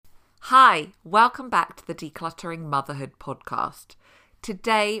Hi, welcome back to the Decluttering Motherhood podcast.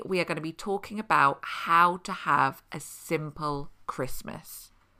 Today we are going to be talking about how to have a simple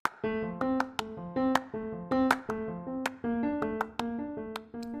Christmas.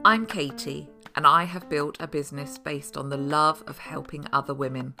 I'm Katie, and I have built a business based on the love of helping other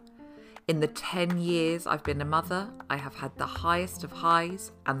women. In the 10 years I've been a mother, I have had the highest of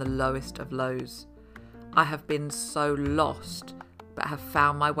highs and the lowest of lows. I have been so lost, but have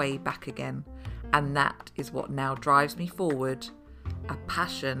found my way back again, and that is what now drives me forward, a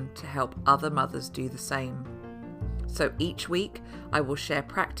passion to help other mothers do the same. So each week I will share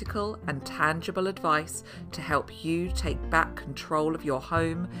practical and tangible advice to help you take back control of your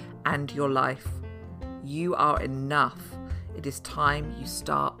home and your life. You are enough. It is time you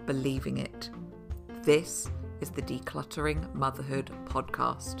start believing it. This is the Decluttering Motherhood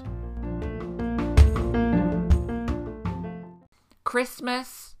podcast.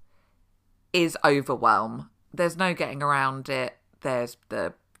 Christmas is overwhelm. There's no getting around it. There's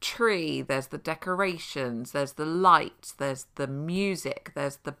the tree, there's the decorations, there's the lights, there's the music,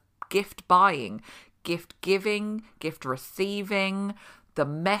 there's the gift buying, gift giving, gift receiving, the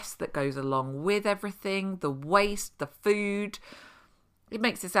mess that goes along with everything, the waste, the food. It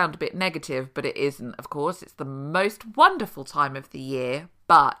makes it sound a bit negative, but it isn't, of course. It's the most wonderful time of the year,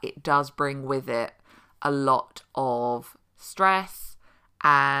 but it does bring with it a lot of stress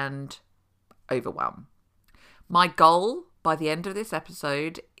and overwhelm. My goal by the end of this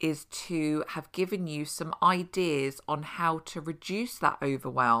episode is to have given you some ideas on how to reduce that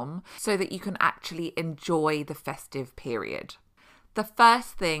overwhelm so that you can actually enjoy the festive period. The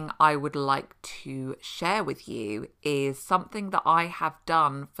first thing I would like to share with you is something that I have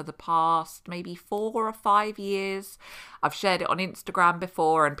done for the past maybe 4 or 5 years. I've shared it on Instagram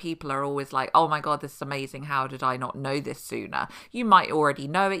before and people are always like, oh my God, this is amazing. How did I not know this sooner? You might already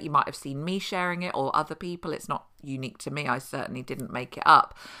know it. You might have seen me sharing it or other people. It's not unique to me. I certainly didn't make it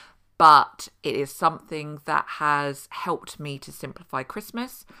up. But it is something that has helped me to simplify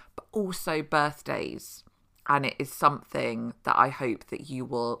Christmas, but also birthdays. And it is something that I hope that you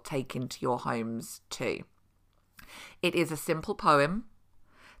will take into your homes too. It is a simple poem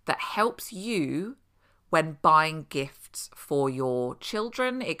that helps you when buying gifts for your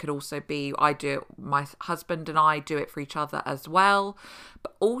children. It could also be, my husband and I do it for each other as well.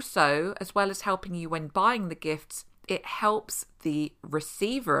 But also, as well as helping you when buying the gifts, it helps the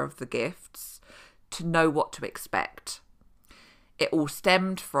receiver of the gifts to know what to expect. It all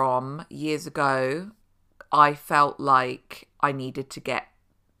stemmed from years ago. I felt like I needed to get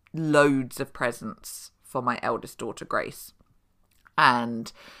loads of presents for my eldest daughter, Grace.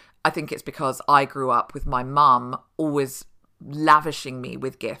 And I think it's because I grew up with my mum always lavishing me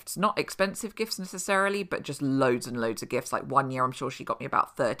with gifts. Not expensive gifts necessarily, but just loads and loads of gifts. Like one year, I'm sure she got me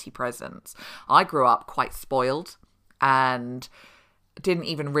about 30 presents. I grew up quite spoiled and didn't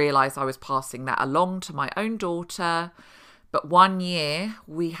even realise I was passing that along to my own daughter. But one year,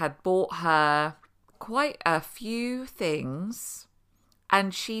 we had bought her quite a few things,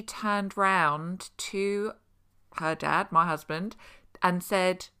 and she turned round to her dad, my husband, and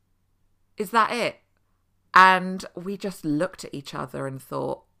said, "Is that it?" And we just looked at each other and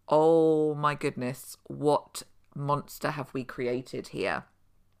thought, oh my goodness, what monster have we created here?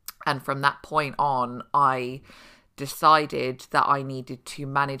 And from that point on, I decided that I needed to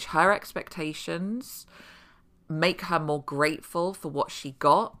manage her expectations, make her more grateful for what she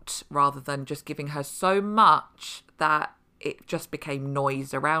got rather than just giving her so much that it just became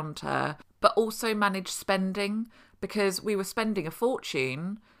noise around her, but also manage spending, because we were spending a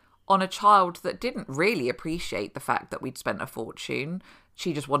fortune on a child that didn't really appreciate the fact that we'd spent a fortune.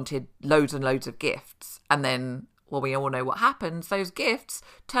 She just wanted loads and loads of gifts. And then, well, we all know what happens. Those gifts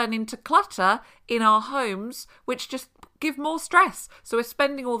turn into clutter in our homes, which just give more stress. So we're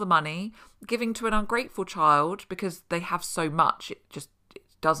spending all the money, giving to an ungrateful child because they have so much, it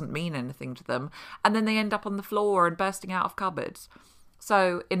doesn't mean anything to them. And then they end up on the floor and bursting out of cupboards.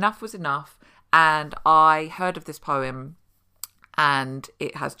 So enough was enough. And I heard of this poem and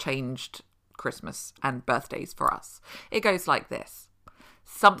it has changed Christmas and birthdays for us. It goes like this.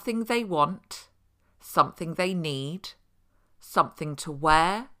 Something they want, something they need, something to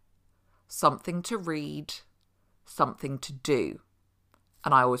wear, something to read, something to do.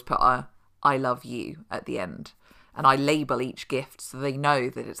 And I always put a I love you at the end. And I label each gift so they know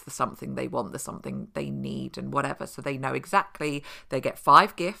that it's the something they want, the something they need and whatever. So they know exactly. They get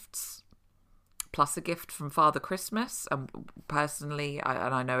 5 gifts plus a gift from Father Christmas. And personally,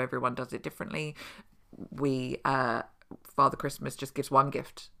 and I know everyone does it differently, Father Christmas just gives 1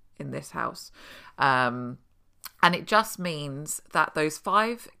 gift in this house. And it just means that those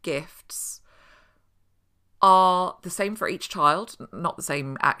 5 gifts are the same for each child, not the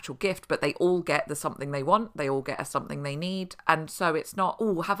same actual gift, but they all get the something they want, they all get a something they need. And so it's not,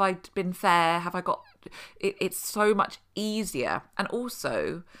 oh, have I been fair? Have I got it's so much easier. And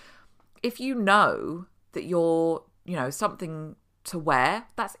also, if you know that you're, something to wear,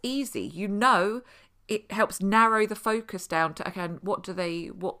 that's easy. It helps narrow the focus down to, okay,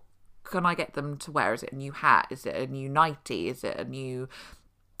 what can I get them to wear? Is it a new hat? Is it a new nightie? Is it a new,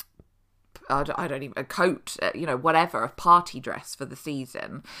 I don't even, a coat, whatever, a party dress for the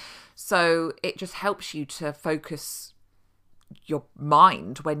season. So it just helps you to focus your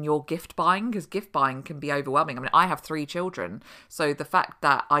mind when you're gift buying, because gift buying can be overwhelming. I mean, I have 3 children, so the fact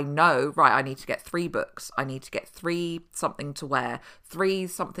that I know, right, I need to get 3 books, I need to get 3 something to wear, 3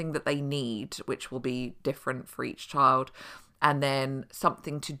 something that they need, which will be different for each child, and then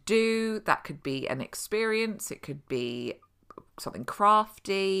something to do, that could be an experience, it could be something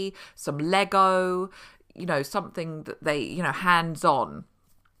crafty, some Lego, something that they, hands-on.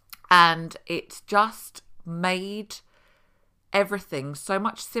 And it's just made everything so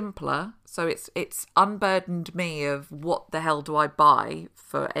much simpler. So it's unburdened me of what the hell do I buy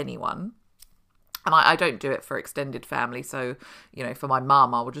for anyone. And I don't do it for extended family. So, for my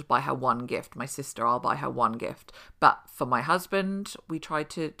mum, I will just buy her one gift. My sister, I'll buy her one gift. But for my husband, we try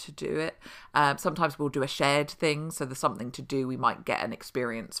to do it. Sometimes we'll do a shared thing. So there's something to do. We might get an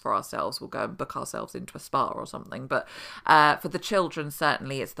experience for ourselves. We'll go and book ourselves into a spa or something. But for the children,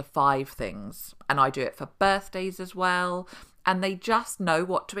 certainly it's the 5 things. And I do it for birthdays as well. And they just know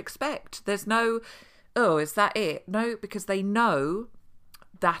what to expect. There's no, oh, is that it? No, because they know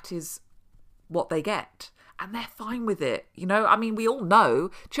that is what they get, and they're fine with it. I mean, we all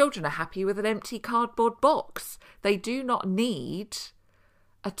know children are happy with an empty cardboard box. They do not need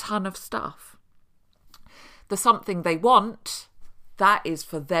a ton of stuff. The something they want, that is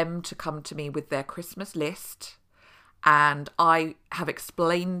for them to come to me with their Christmas list, and I have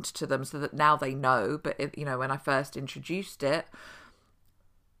explained to them so that now they know. But when I first introduced it,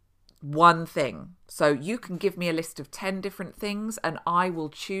 one thing. So you can give me a list of 10 different things and I will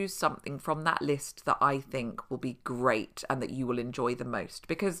choose something from that list that I think will be great and that you will enjoy the most.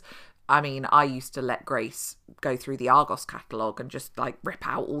 Because, I mean, I used to let Grace go through the Argos catalogue and just rip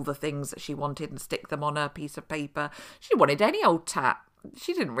out all the things that she wanted and stick them on a piece of paper. She wanted any old tat.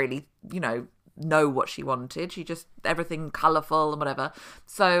 She didn't really, know what she wanted. She just, everything colourful and whatever.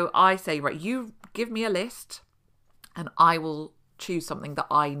 So I say, right, you give me a list and I will choose something that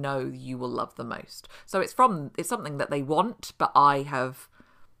I know you will love the most. So it's something that they want, but I have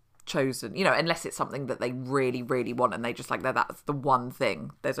chosen, unless it's something that they really, really want and they just that's the one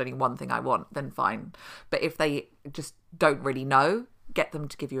thing. There's only one thing I want, then fine. But if they just don't really know, get them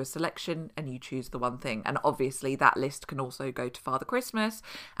to give you a selection and you choose the one thing. And obviously that list can also go to Father Christmas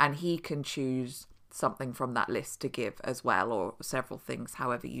and he can choose something from that list to give as well, or several things,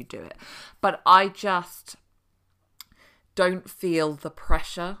 however you do it. But I just don't feel the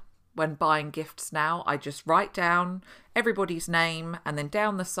pressure when buying gifts now. I just write down everybody's name and then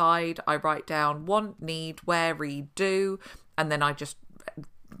down the side I write down want, need, where, read, do, and then I just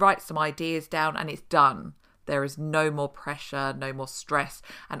write some ideas down and it's done. There is no more pressure, no more stress.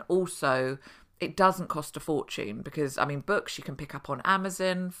 And also it doesn't cost a fortune because, I mean, books you can pick up on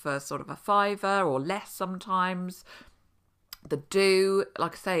Amazon for sort of a £5 or less sometimes. The do,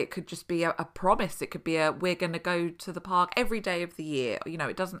 like I say, it could just be a promise. It could be we're going to go to the park every day of the year.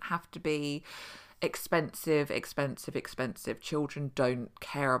 It doesn't have to be expensive. Children don't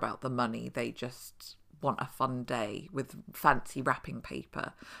care about the money. They just want a fun day with fancy wrapping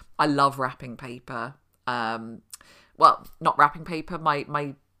paper. I love wrapping paper. Well, not wrapping paper.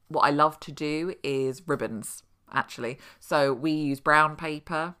 What I love to do is ribbons, actually. So we use brown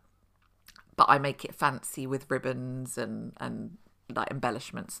paper, but I make it fancy with ribbons and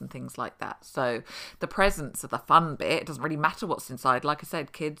embellishments and things like that. So the presents are the fun bit. It doesn't really matter what's inside. Like I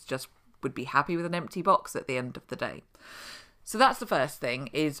said, kids just would be happy with an empty box at the end of the day. So that's the first thing,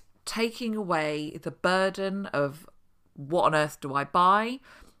 is taking away the burden of what on earth do I buy?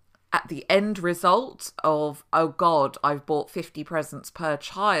 At the end result of, oh God, I've bought 50 presents per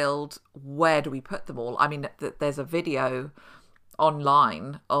child. Where do we put them all? I mean, there's a video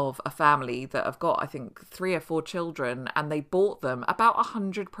online of a family that have got, I think, 3 or 4 children, and they bought them about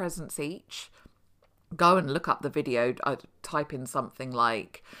 100 presents each. Go and look up the video. I type in something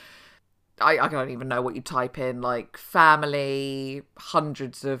like, I don't even know what you type in, like family,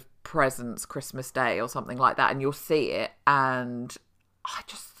 hundreds of presents, Christmas Day or something like that, and you'll see it. And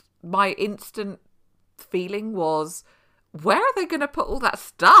my instant feeling was, where are they going to put all that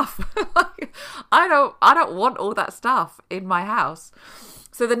stuff? I don't want all that stuff in my house.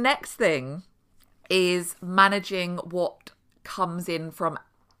 So the next thing is managing what comes in from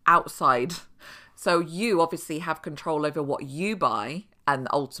outside. So you obviously have control over what you buy and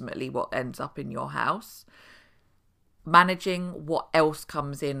ultimately what ends up in your house. Managing what else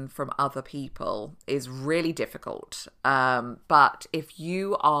comes in from other people is really difficult. But if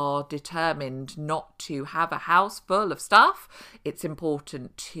you are determined not to have a house full of stuff, it's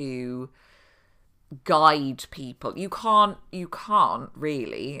important to guide people. You can't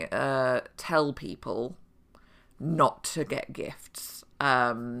really tell people not to get gifts.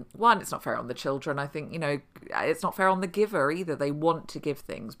 One, it's not fair on the children. I think, it's not fair on the giver either. They want to give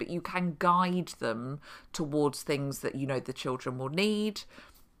things, but you can guide them towards things that the children will need.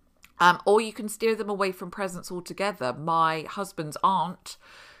 Or you can steer them away from presents altogether. My husband's aunt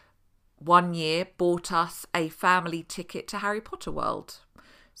one year bought us a family ticket to Harry Potter World.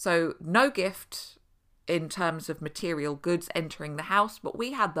 So no gift in terms of material goods entering the house, but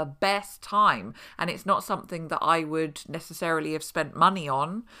we had the best time. And it's not something that I would necessarily have spent money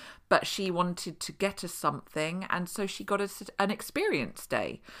on, but she wanted to get us something, and so she got us an experience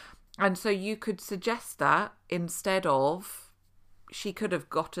day. And so you could suggest that instead of, she could have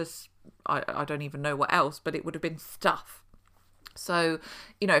got us, I don't even know what else, but it would have been stuff. So,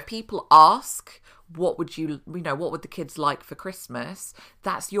 if people ask, what would the kids like for Christmas?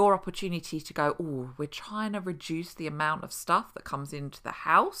 That's your opportunity to go, we're trying to reduce the amount of stuff that comes into the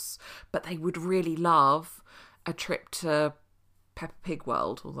house, but they would really love a trip to Peppa Pig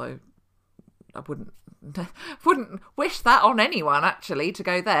World, although I wouldn't wish that on anyone, actually, to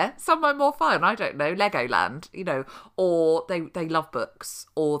go there. Somewhere more fun, I don't know, Legoland, or they love books,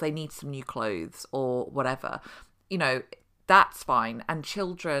 or they need some new clothes, or whatever, that's fine. And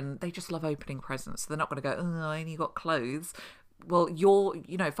children, they just love opening presents. So they're not going to go, I only got clothes. Well,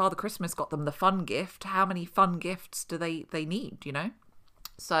 Father Christmas got them the fun gift. How many fun gifts do they need,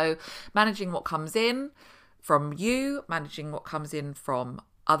 So managing what comes in from you, managing what comes in from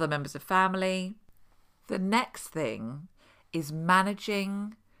other members of family. The next thing is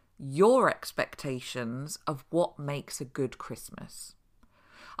managing your expectations of what makes a good Christmas.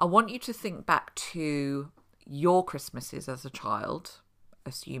 I want you to think back to your Christmases as a child,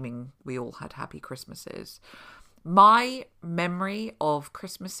 assuming we all had happy Christmases. My memory of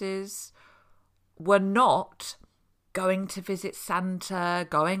Christmases were not going to visit Santa,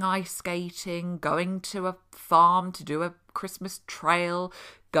 going ice skating, going to a farm to do a Christmas trail,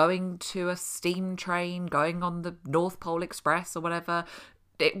 going to a steam train, going on the North Pole Express or whatever.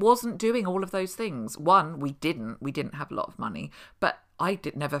 It wasn't doing all of those things. One, we didn't have a lot of money, but I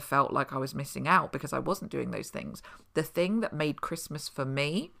never felt like I was missing out because I wasn't doing those things. The thing that made Christmas for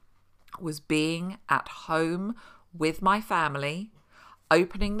me was being at home with my family,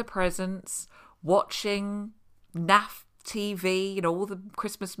 opening the presents, watching NAF TV, all the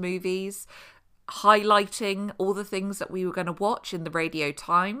Christmas movies, highlighting all the things that we were going to watch in the Radio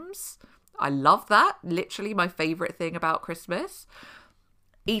Times. I love that. Literally my favourite thing about Christmas.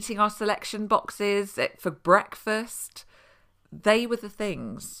 Eating our selection boxes for breakfast. They were the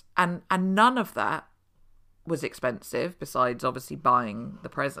things. And none of that was expensive, besides obviously buying the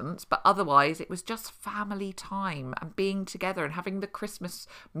presents. But otherwise, it was just family time and being together and having the Christmas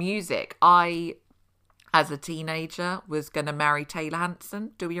music. I, as a teenager, was going to marry Taylor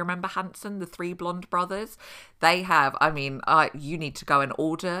Hanson. Do we remember Hanson, the three blonde brothers? They have, you need to go and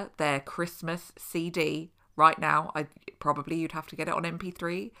order their Christmas CD right now. You'd have to get it on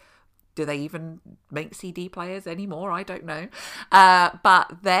MP3. Do they even make CD players anymore? I don't know.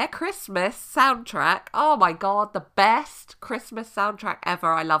 But their Christmas soundtrack, oh my God, the best Christmas soundtrack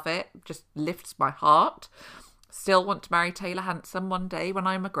ever. I love it. Just lifts my heart. Still want to marry Taylor Hanson one day when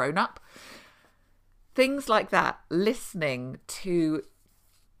I'm a grown-up. Things like that. Listening to,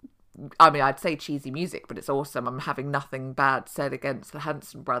 I'd say cheesy music, but it's awesome. I'm having nothing bad said against the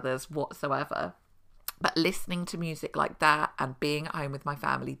Hanson brothers whatsoever. But listening to music like that and being at home with my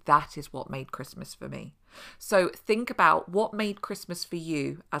family, that is what made Christmas for me. So think about what made Christmas for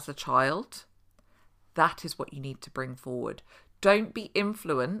you as a child. That is what you need to bring forward. Don't be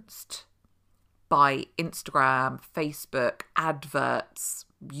influenced by Instagram, Facebook, adverts,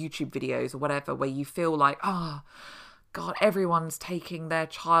 YouTube videos or whatever, where you feel like, God, everyone's taking their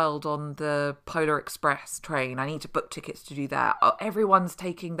child on the Polar Express train. I need to book tickets to do that. Everyone's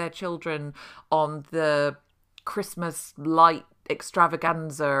taking their children on the Christmas light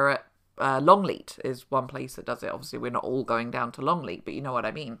extravaganza at Longleat is one place that does it. Obviously, we're not all going down to Longleat, but you know what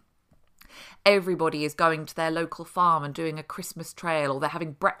I mean. Everybody is going to their local farm and doing a Christmas trail, or they're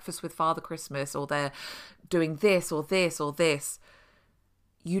having breakfast with Father Christmas, or they're doing this or this or this.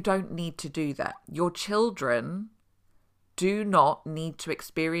 You don't need to do that. Your children do not need to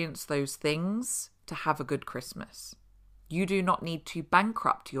experience those things to have a good Christmas. You do not need to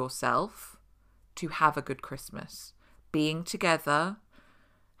bankrupt yourself to have a good Christmas. Being together,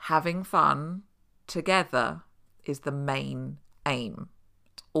 having fun together is the main aim.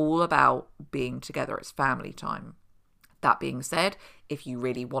 It's all about being together. It's family time. That being said, if you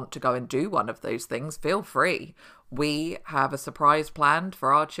really want to go and do one of those things, feel free. We have a surprise planned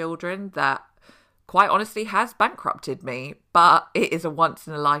for our children that quite honestly has bankrupted me, but it is a once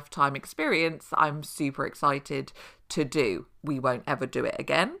in a lifetime experience I'm super excited to do. We won't ever do it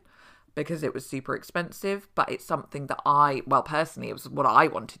again because it was super expensive, but it's something that personally, it was what I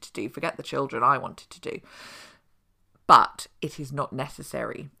wanted to do. Forget the children, I wanted to do. But it is not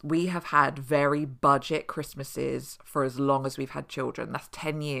necessary. We have had very budget Christmases for as long as we've had children. That's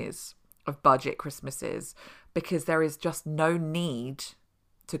 10 years of budget Christmases because there is just no need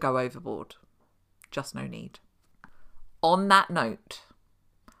to go overboard. Just no need. On that note,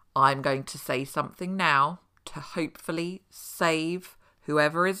 I'm going to say something now to hopefully save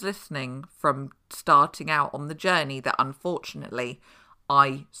whoever is listening from starting out on the journey that unfortunately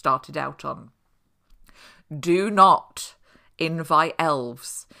I started out on. Do not invite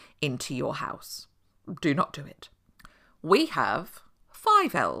elves into your house. Do not do it. We have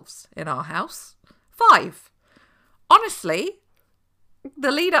 5 elves in our house. 5. Honestly,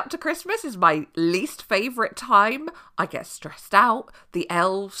 the lead up to Christmas is my least favourite time. I get stressed out. The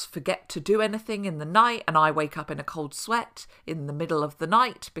elves forget to do anything in the night and I wake up in a cold sweat in the middle of the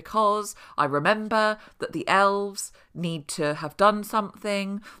night because I remember that the elves need to have done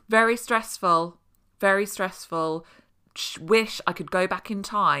something. Very stressful. Very stressful. Wish I could go back in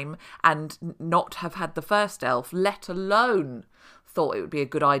time and not have had the first elf, let alone thought it would be a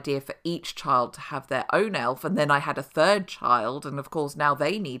good idea for each child to have their own elf. And then I had a third child, and of course now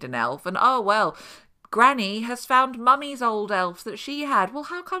they need an elf. And oh, well, Granny has found Mummy's old elf that she had. Well,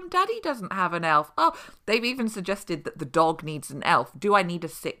 how come Daddy doesn't have an elf? Oh, they've even suggested that the dog needs an elf. Do I need a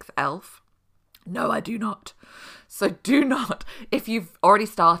 6th elf? No, I do not. So do not. If you've already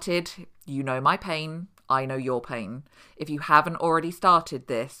started, you know my pain. I know your pain. If you haven't already started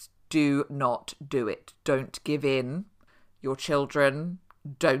this, do not do it. Don't give in. Your children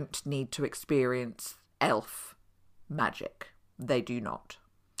don't need to experience elf magic. They do not.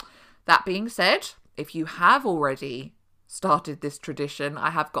 That being said, if you have already started this tradition,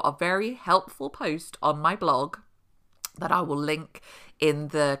 I have got a very helpful post on my blog that I will link in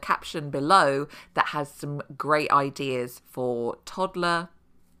the caption below that has some great ideas for toddler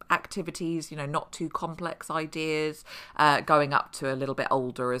activities, not too complex ideas, going up to a little bit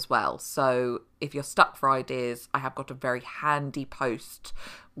older as well. So if you're stuck for ideas, I have got a very handy post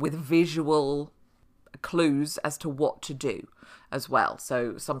with visual clues as to what to do as well.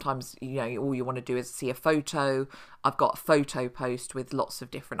 So sometimes, all you want to do is see a photo. I've got a photo post with lots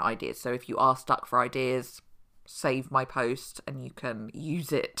of different ideas. So if you are stuck for ideas, save my post and you can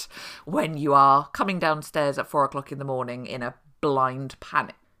use it when you are coming downstairs at 4 o'clock in the morning in a blind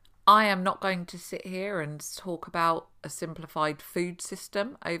panic. I am not going to sit here and talk about a simplified food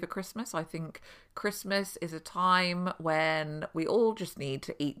system over Christmas. I think Christmas is a time when we all just need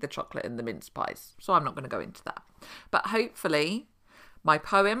to eat the chocolate and the mince pies. So I'm not going to go into that. But hopefully my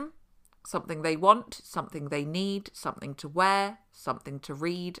poem, something they want, something they need, something to wear, something to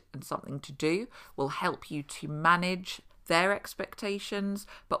read and something to do, will help you to manage their expectations,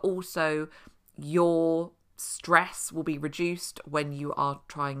 but also your stress will be reduced when you are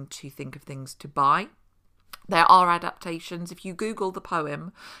trying to think of things to buy. There are adaptations. If you Google the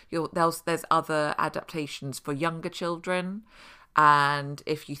poem, there's other adaptations for younger children. And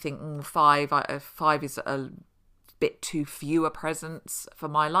if you think 5 is a bit too fewer presents for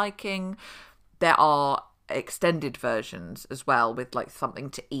my liking, there are extended versions as well with like something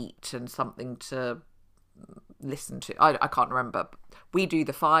to eat and something to listen to. I can't remember. We do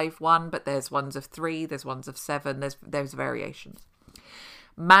the 5 one, but there's ones of 3, there's ones of 7, there's variations.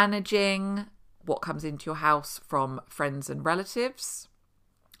 Managing what comes into your house from friends and relatives.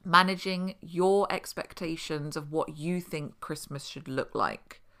 Managing your expectations of what you think Christmas should look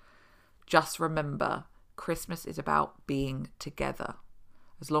like. Just remember, Christmas is about being together.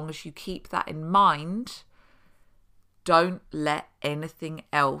 As long as you keep that in mind, don't let anything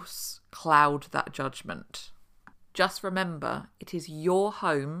else cloud that judgment. Just remember, it is your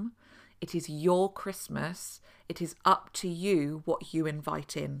home, it is your Christmas, it is up to you what you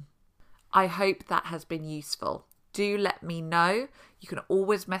invite in. I hope that has been useful. Do let me know. You can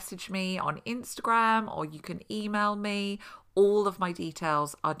always message me on Instagram or you can email me. All of my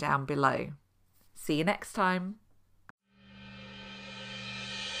details are down below. See you next time.